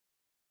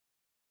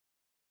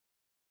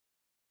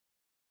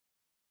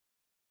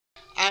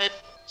I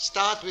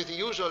start with the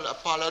usual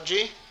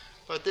apology,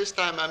 but this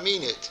time I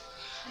mean it.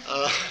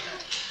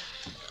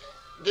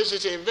 This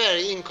is a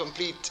very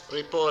incomplete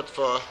report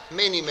for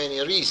many, many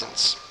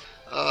reasons.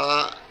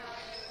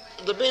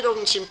 The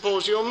Beethoven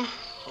Symposium,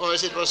 or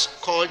as it was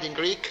called in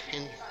Greek,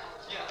 in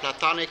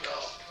Platonic,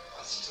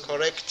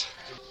 correct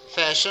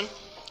fashion,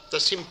 the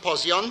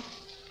Symposion,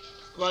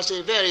 was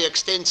a very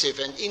extensive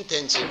and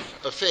intensive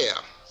affair.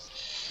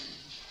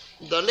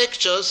 The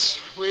lectures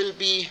will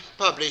be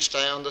published,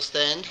 I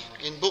understand,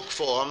 in book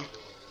form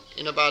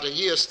in about a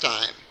year's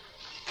time.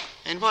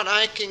 And what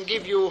I can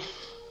give you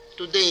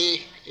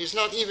today is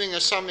not even a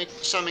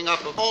summing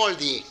up of all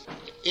the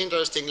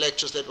interesting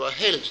lectures that were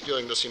held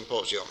during the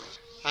symposium.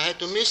 I had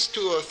to miss 2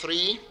 or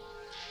 3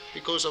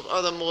 because of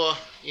other more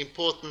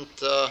important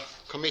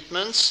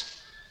commitments,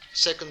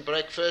 second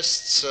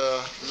breakfasts,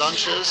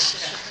 lunches,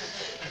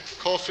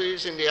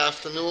 coffees in the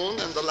afternoon,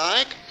 and the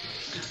like.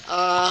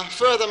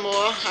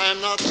 Furthermore, I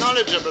am not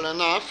knowledgeable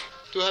enough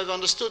to have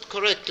understood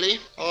correctly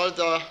all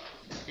the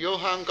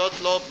Johann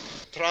Gottlob,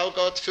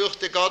 Traugott,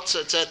 Fürchtegotts,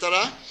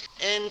 etc.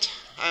 And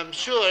I'm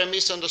sure I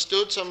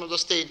misunderstood some of the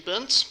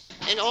statements.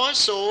 And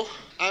also,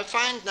 I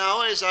find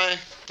now, as I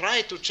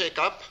try to check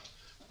up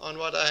on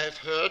what I have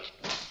heard,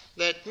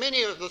 that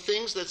many of the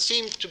things that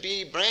seem to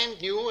be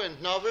brand new and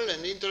novel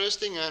and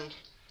interesting and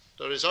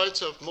the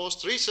results of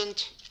most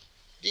recent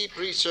deep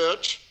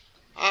research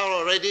are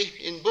already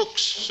in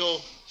books.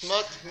 So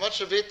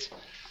much of it,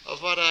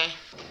 of what I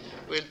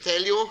will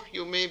tell you,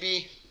 you may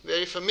be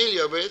very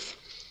familiar with,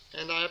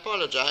 and I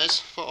apologize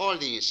for all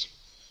these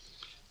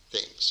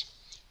things.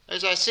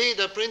 As I say,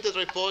 the printed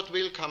report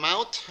will come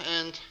out,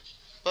 and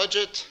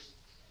budget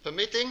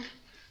permitting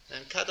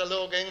and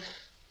cataloging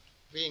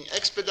being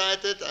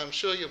expedited, I'm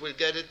sure you will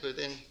get it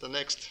within the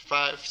next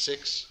 5,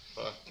 6,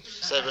 or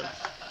 7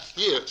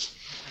 years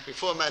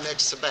before my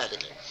next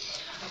sabbatical.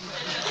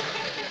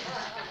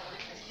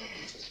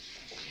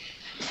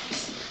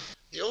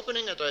 The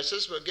opening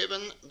addresses were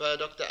given by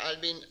Dr.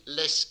 Albin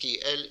Lesky,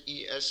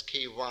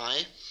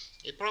 L-E-S-K-Y,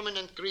 a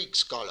prominent Greek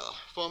scholar,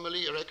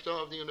 formerly rector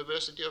of the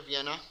University of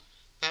Vienna,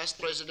 past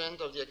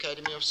president of the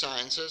Academy of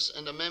Sciences,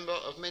 and a member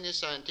of many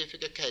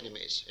scientific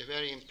academies, a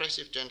very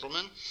impressive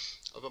gentleman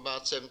of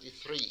about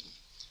 73.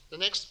 The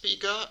next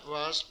speaker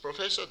was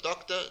Professor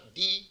Dr.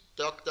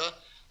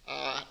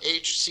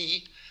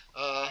 H.C.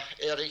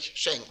 Erich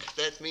Schenk.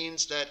 That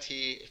means that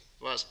he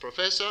was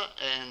professor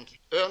and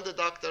earned a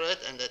doctorate,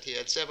 and that he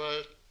had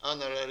several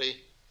honorary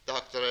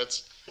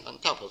doctorates on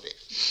top of it.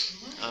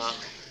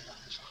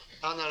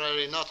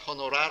 Honorary, not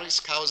honoraris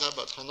causa,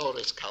 but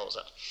honoris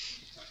causa.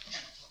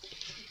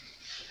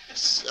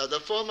 The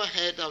former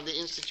head of the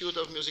Institute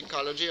of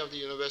Musicology of the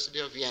University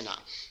of Vienna,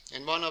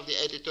 and one of the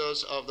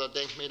editors of the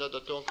Denkmäler der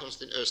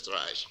Tonkunst in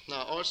Österreich,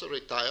 now also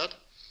retired,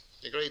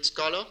 a great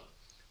scholar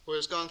who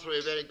has gone through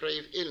a very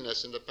grave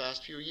illness in the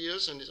past few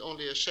years and is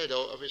only a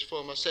shadow of his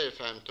former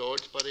self, I am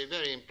told, but a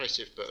very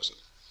impressive person.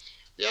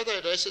 The other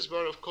addresses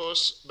were, of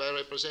course, by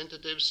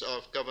representatives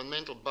of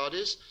governmental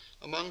bodies,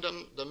 among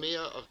them the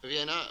mayor of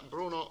Vienna,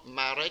 Bruno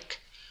Marek,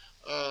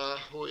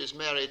 who is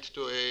married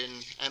to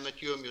an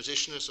amateur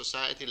musician, a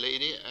society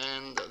lady,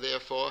 and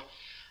therefore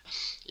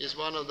is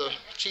one of the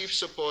chief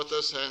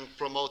supporters and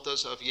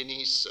promoters of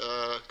Viennese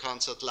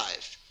concert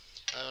life.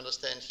 I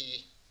understand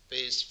he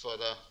pays for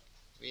the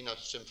Wiener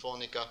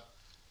Symphonica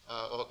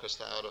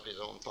orchestra out of his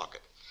own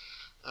pocket.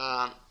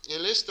 A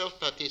list of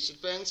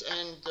participants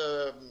and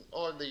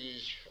all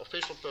the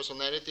official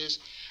personalities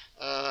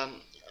are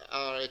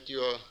at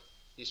your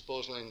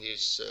disposal in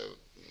these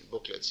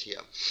booklets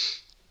here.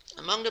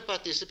 Among the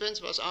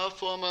participants was our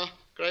former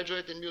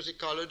graduate in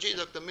musicology,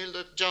 Dr.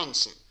 Mildred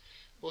Johnson,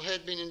 who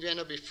had been in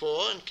Vienna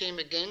before and came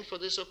again for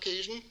this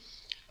occasion.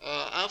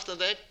 After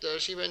that,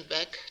 she went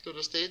back to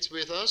the States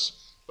with us,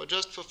 but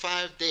just for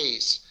 5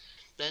 days.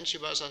 Then she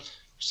was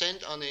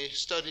sent on a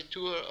study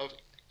tour of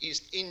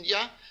East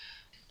India,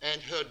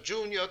 and her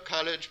junior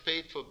college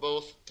paid for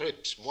both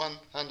trips,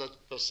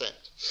 100%.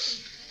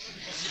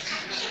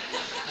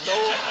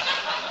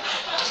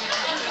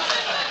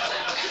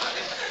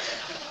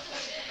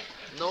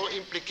 No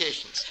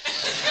implications.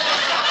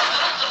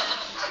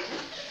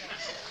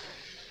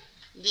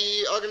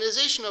 The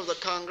organization of the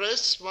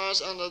Congress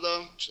was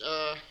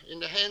in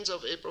the hands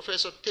of a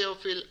Professor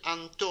Teofil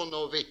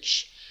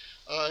Antonovich,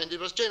 and it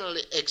was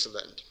generally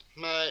excellent.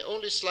 My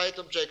only slight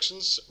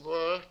objections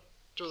are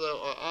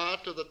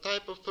to the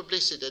type of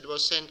publicity that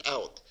was sent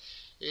out.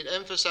 It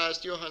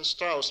emphasized Johann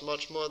Strauss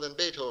much more than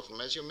Beethoven,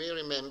 as you may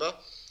remember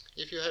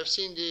if you have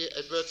seen the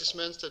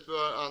advertisements that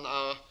were on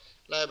our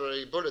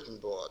library bulletin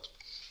board.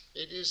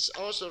 It is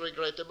also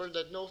regrettable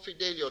that no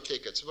Fidelio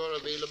tickets were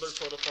available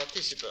for the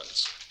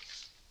participants.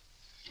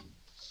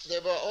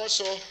 There were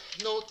also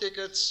no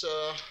tickets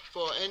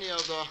for any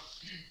of the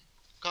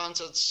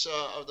concerts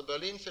of the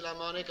Berlin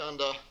Philharmonic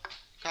under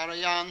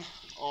Karajan,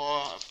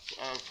 or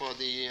for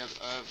the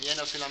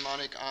Vienna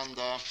Philharmonic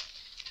under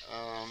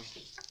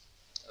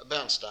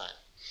Bernstein.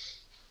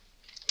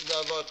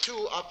 There were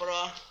 2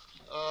 opera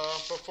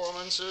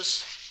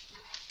performances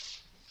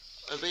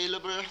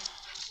available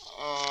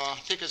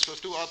tickets for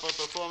 2 opera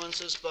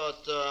performances,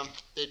 but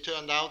they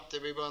turned out,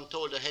 we weren't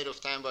told ahead of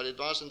time what it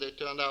was, and they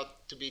turned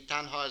out to be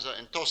Tannhäuser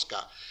and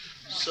Tosca.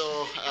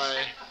 So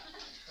I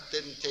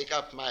didn't take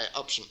up my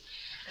option.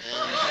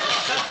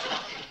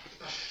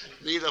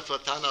 Neither for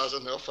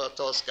Tannhäuser nor for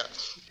Tosca,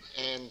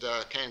 and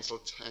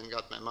cancelled and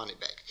got my money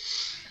back.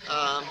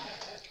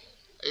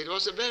 It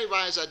was a very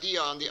wise idea,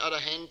 on the other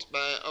hand,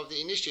 of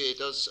the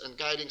initiators and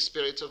guiding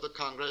spirits of the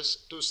Congress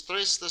to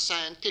stress the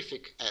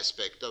scientific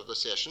aspect of the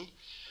session,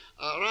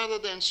 rather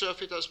than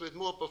surfeit us with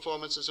more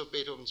performances of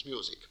Beethoven's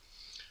music.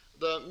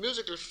 The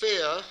musical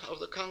fare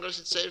of the Congress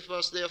itself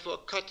was therefore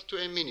cut to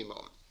a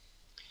minimum.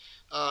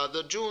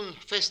 The June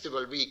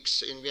festival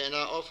weeks in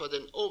Vienna offered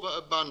an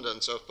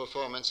overabundance of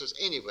performances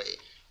anyway.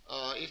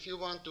 If you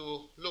want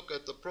to look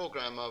at the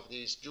program of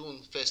these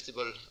June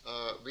festival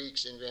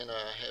weeks in Vienna,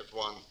 I have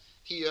one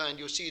here, and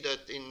you see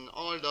that in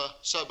all the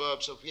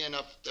suburbs of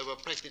Vienna there were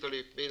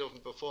practically Beethoven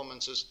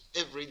performances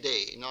every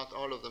day. Not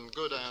all of them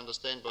good, I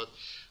understand, but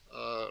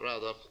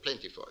rather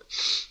plentiful.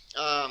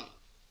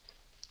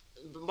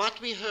 What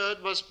we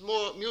heard was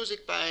more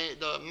music by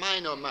the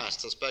minor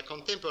masters, by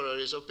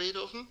contemporaries of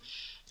Beethoven.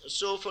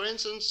 So, for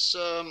instance,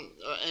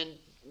 and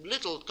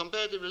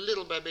comparatively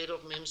little by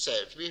Beethoven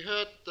himself. We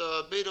heard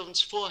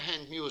Beethoven's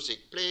forehand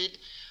music played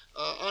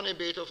on a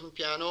Beethoven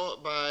piano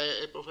by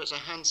a Professor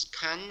Hans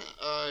Kann,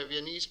 a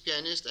Viennese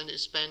pianist, and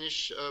his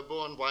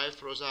Spanish-born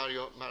wife,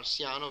 Rosario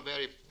Marciano,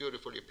 very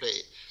beautifully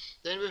played.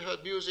 Then we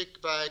heard music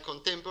by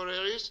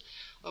contemporaries,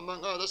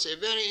 among others, a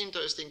very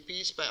interesting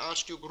piece by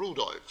Archduke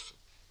Rudolf.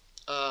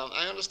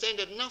 I understand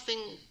that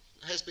nothing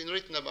has been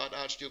written about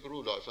Archduke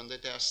Rudolf, and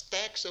that there are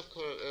stacks of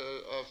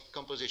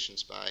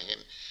compositions by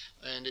him,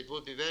 and it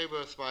would be very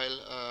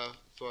worthwhile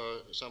for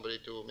somebody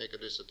to make a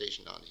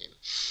dissertation on him.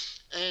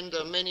 And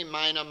many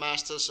minor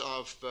masters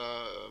of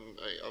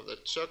the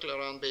circle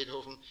around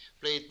Beethoven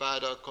played by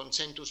the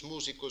Concentus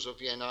Musicus of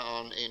Vienna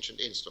on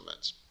ancient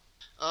instruments.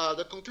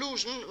 The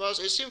conclusion was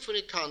a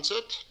symphony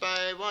concert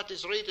by what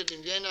is rated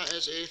in Vienna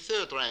as a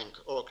third-rank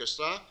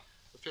orchestra,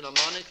 the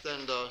Philharmonic,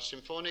 then the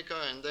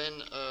Symphonica, and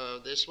then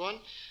this one,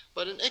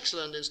 but an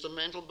excellent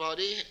instrumental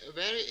body,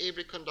 very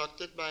ably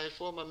conducted by a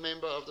former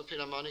member of the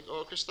Philharmonic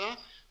Orchestra,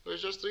 who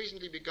has just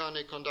recently begun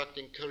a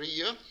conducting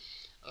career.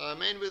 A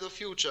man with a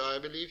future, I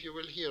believe you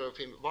will hear of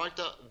him,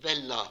 Walter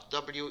Weller,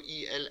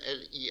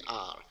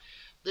 W-E-L-L-E-R.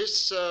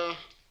 This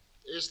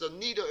is the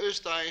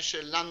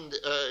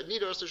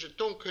Niederösterreichische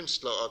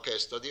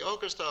Tonkünstlerorchester, the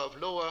orchestra of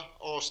Lower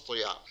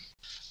Austria.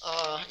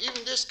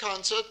 Even this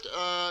concert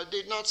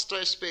did not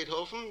stress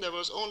Beethoven. There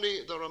was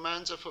only the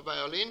Romanze for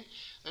violin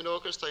and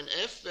orchestra in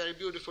F, very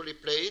beautifully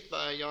played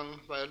by a young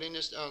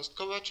violinist Ernst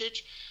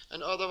Kovacic,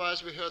 and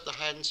otherwise we heard the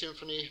Haydn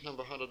Symphony No.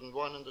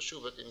 101 and the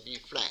Schubert in B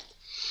flat.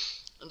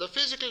 And the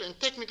physical and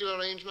technical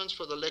arrangements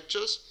for the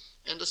lectures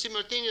and the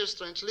simultaneous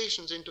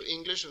translations into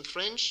English and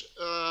French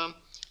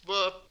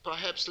were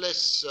perhaps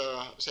less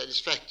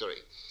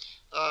satisfactory.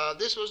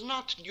 This was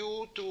not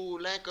due to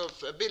lack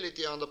of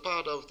ability on the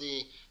part of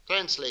the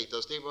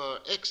translators. They were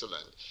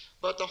excellent.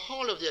 But the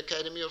hall of the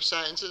Academy of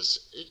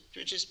Sciences,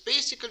 which is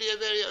basically a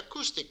very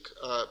acoustic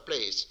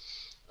place,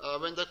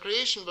 when the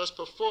creation was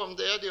performed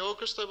there, the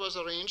orchestra was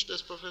arranged,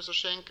 as Professor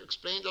Schenk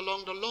explained,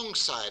 along the long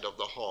side of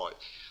the hall,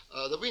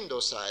 the window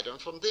side,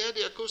 and from there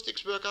the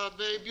acoustics work out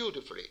very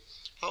beautifully.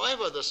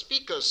 However, the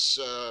speaker's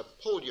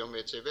podium,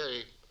 it's a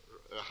very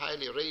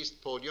highly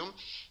raised podium,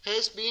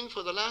 has been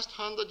for the last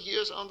 100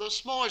 years on the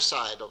small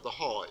side of the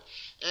hall,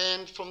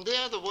 and from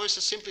there the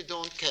voices simply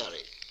don't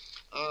carry.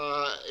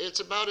 It's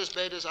about as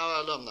bad as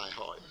our alumni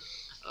hall.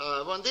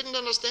 One didn't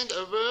understand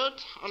a word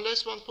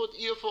unless one put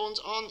earphones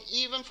on,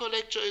 even for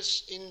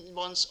lectures in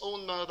one's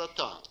own mother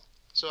tongue.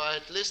 So I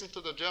had listened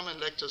to the German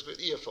lectures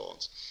with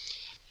earphones.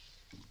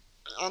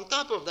 On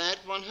top of that,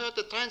 one heard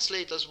the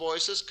translators'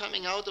 voices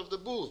coming out of the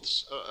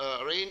booths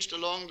arranged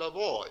along the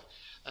wall.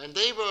 And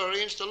they were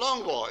arranged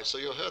along walls, so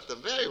you heard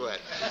them very well.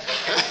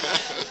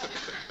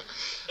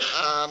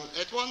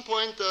 At one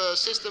point, the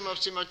system of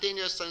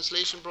simultaneous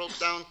translation broke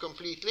down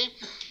completely.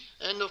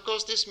 And of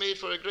course, this made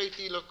for a great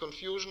deal of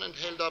confusion and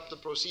held up the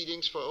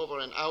proceedings for over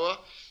an hour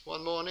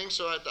one morning.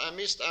 So I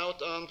missed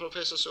out on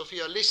Professor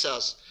Sofia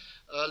Lissa's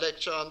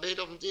lecture on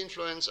Beethoven's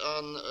influence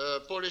on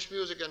Polish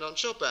music and on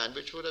Chopin,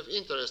 which would have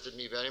interested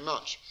me very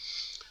much.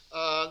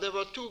 There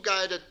were 2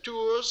 guided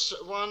tours,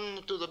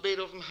 one to the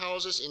Beethoven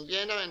houses in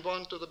Vienna and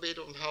one to the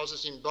Beethoven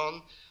houses in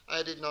Bonn.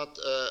 I did not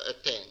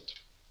attend.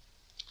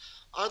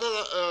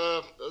 Other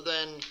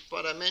than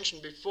what I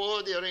mentioned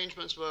before, the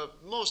arrangements were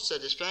most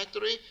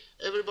satisfactory.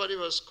 Everybody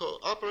was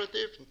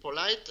cooperative and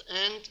polite,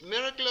 and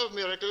miracle of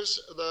miracles,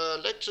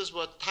 the lectures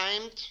were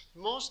timed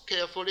most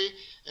carefully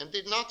and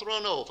did not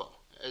run over,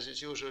 as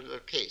is usually the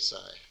case,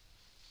 I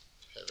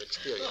have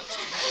experienced.